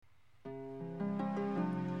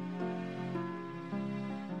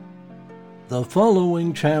The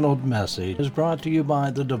following channeled message is brought to you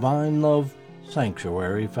by the Divine Love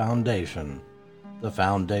Sanctuary Foundation. The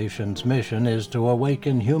Foundation's mission is to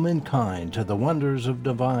awaken humankind to the wonders of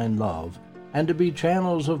divine love and to be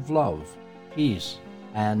channels of love, peace,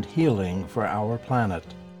 and healing for our planet.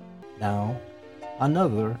 Now,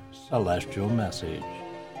 another celestial message.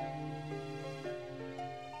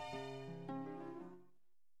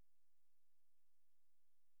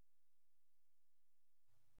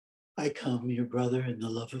 I come, your brother in the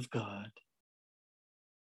love of God,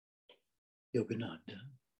 Yogananda.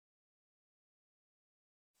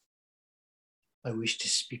 I wish to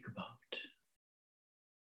speak about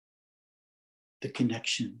the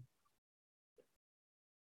connection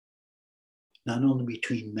not only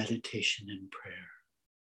between meditation and prayer,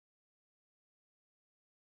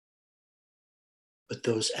 but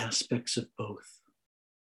those aspects of both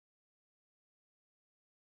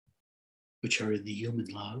which are in the human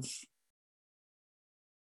love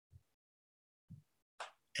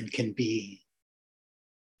and can be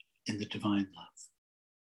in the divine love.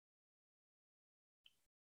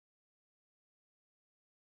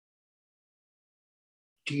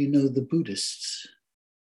 Do you know the Buddhists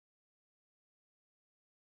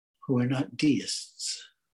who are not deists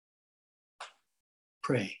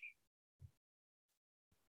pray?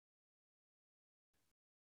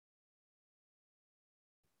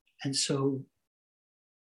 And so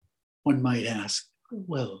one might ask,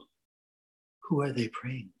 well, who are they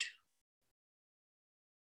praying to?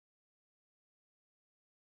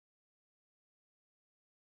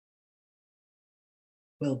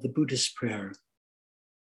 Well, the Buddhist prayer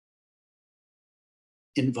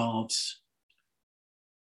involves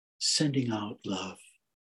sending out love,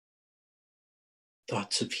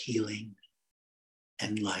 thoughts of healing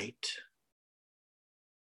and light,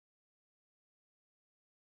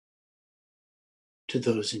 to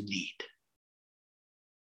those in need.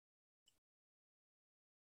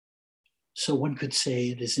 So one could say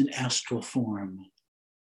it is an astral form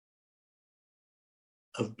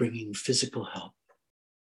of bringing physical help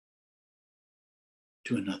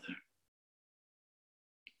to another.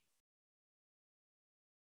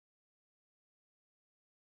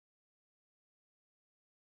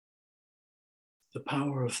 The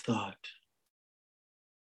power of thought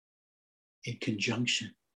in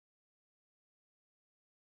conjunction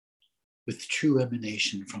with true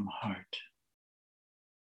emanation from heart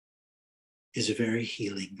is a very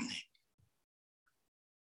healing thing.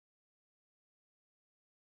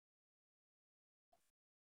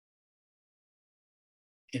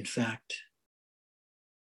 In fact,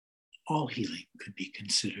 all healing could be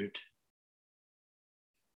considered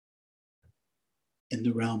in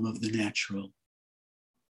the realm of the natural.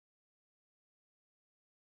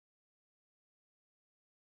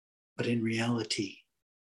 But in reality,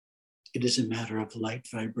 it is a matter of light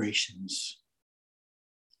vibrations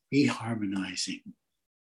reharmonizing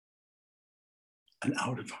an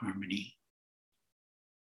out of harmony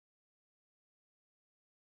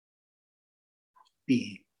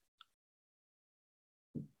being.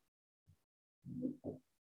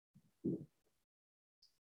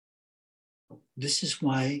 This is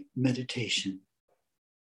why meditation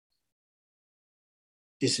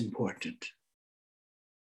is important.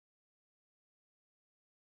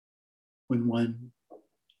 When one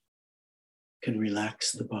can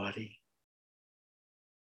relax the body,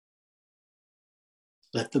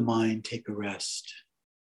 let the mind take a rest,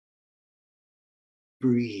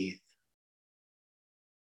 breathe,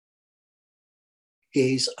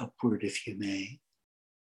 gaze upward if you may,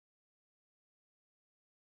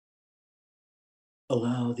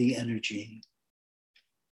 allow the energy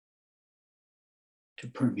to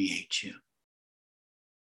permeate you.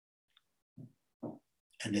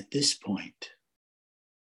 And at this point,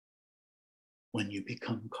 when you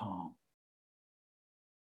become calm,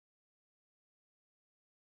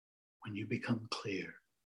 when you become clear,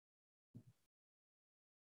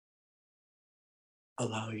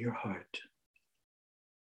 allow your heart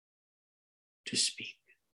to speak.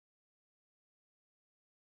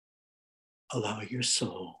 Allow your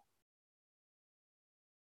soul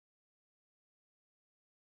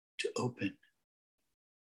to open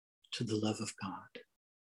to the love of God.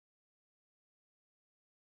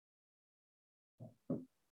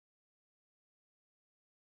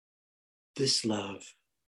 This love,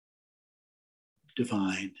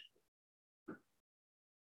 divine,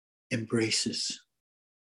 embraces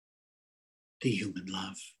the human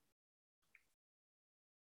love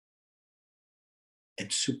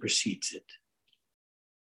and supersedes it.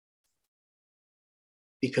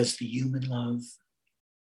 Because the human love,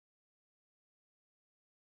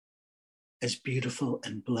 as beautiful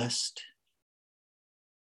and blessed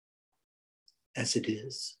as it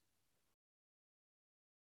is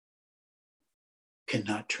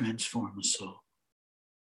cannot transform a soul.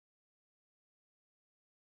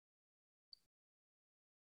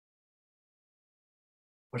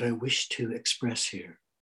 What I wish to express here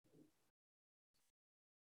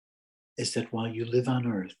is that while you live on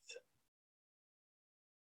earth,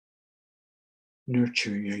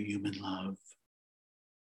 nurture your human love,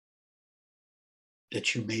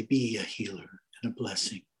 that you may be a healer and a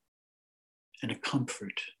blessing and a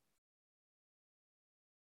comfort.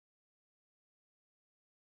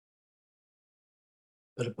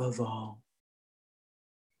 But above all,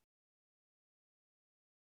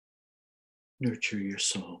 nurture your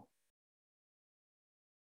soul.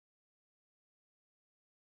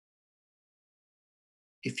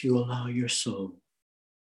 If you allow your soul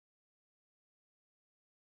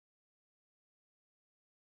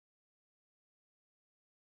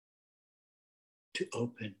to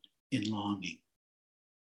open in longing,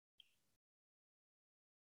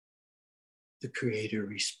 the Creator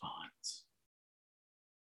responds.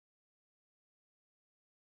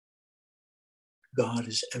 God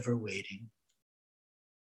is ever waiting,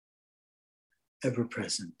 ever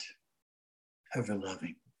present, ever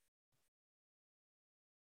loving.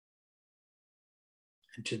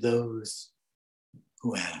 And to those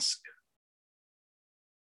who ask,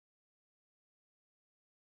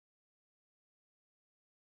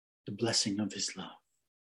 the blessing of his love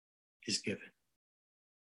is given.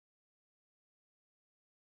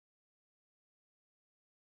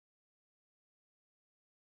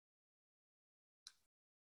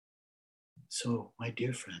 So, my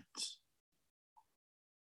dear friends,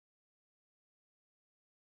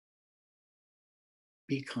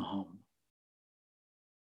 be calm.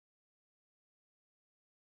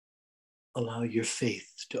 Allow your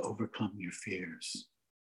faith to overcome your fears.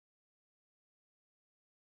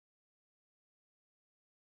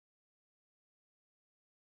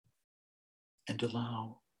 And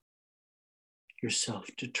allow yourself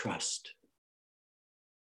to trust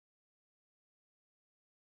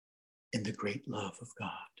in the great love of God.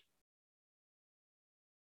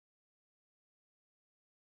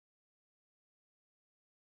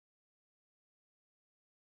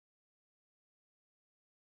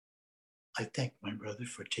 I thank my brother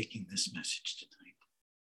for taking this message tonight.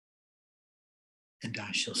 And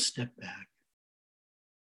I shall step back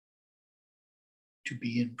to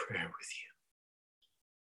be in prayer with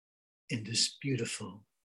you in this beautiful,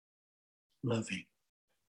 loving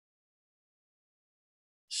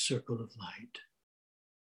circle of light.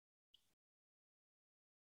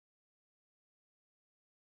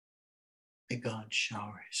 May God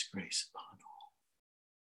shower his grace upon all.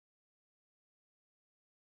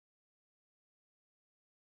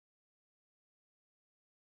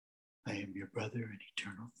 I am your brother and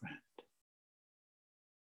eternal friend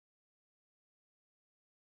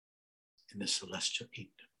in the celestial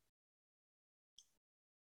kingdom.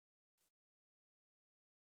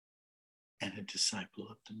 And a disciple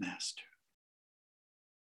of the Master.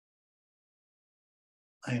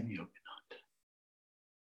 I am Yogananda.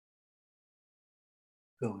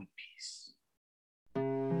 Go in peace.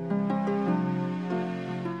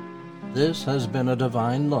 This has been a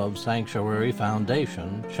Divine Love Sanctuary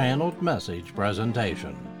Foundation channeled message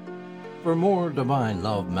presentation. For more Divine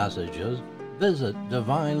Love messages, visit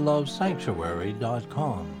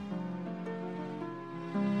divinelovesanctuary.com.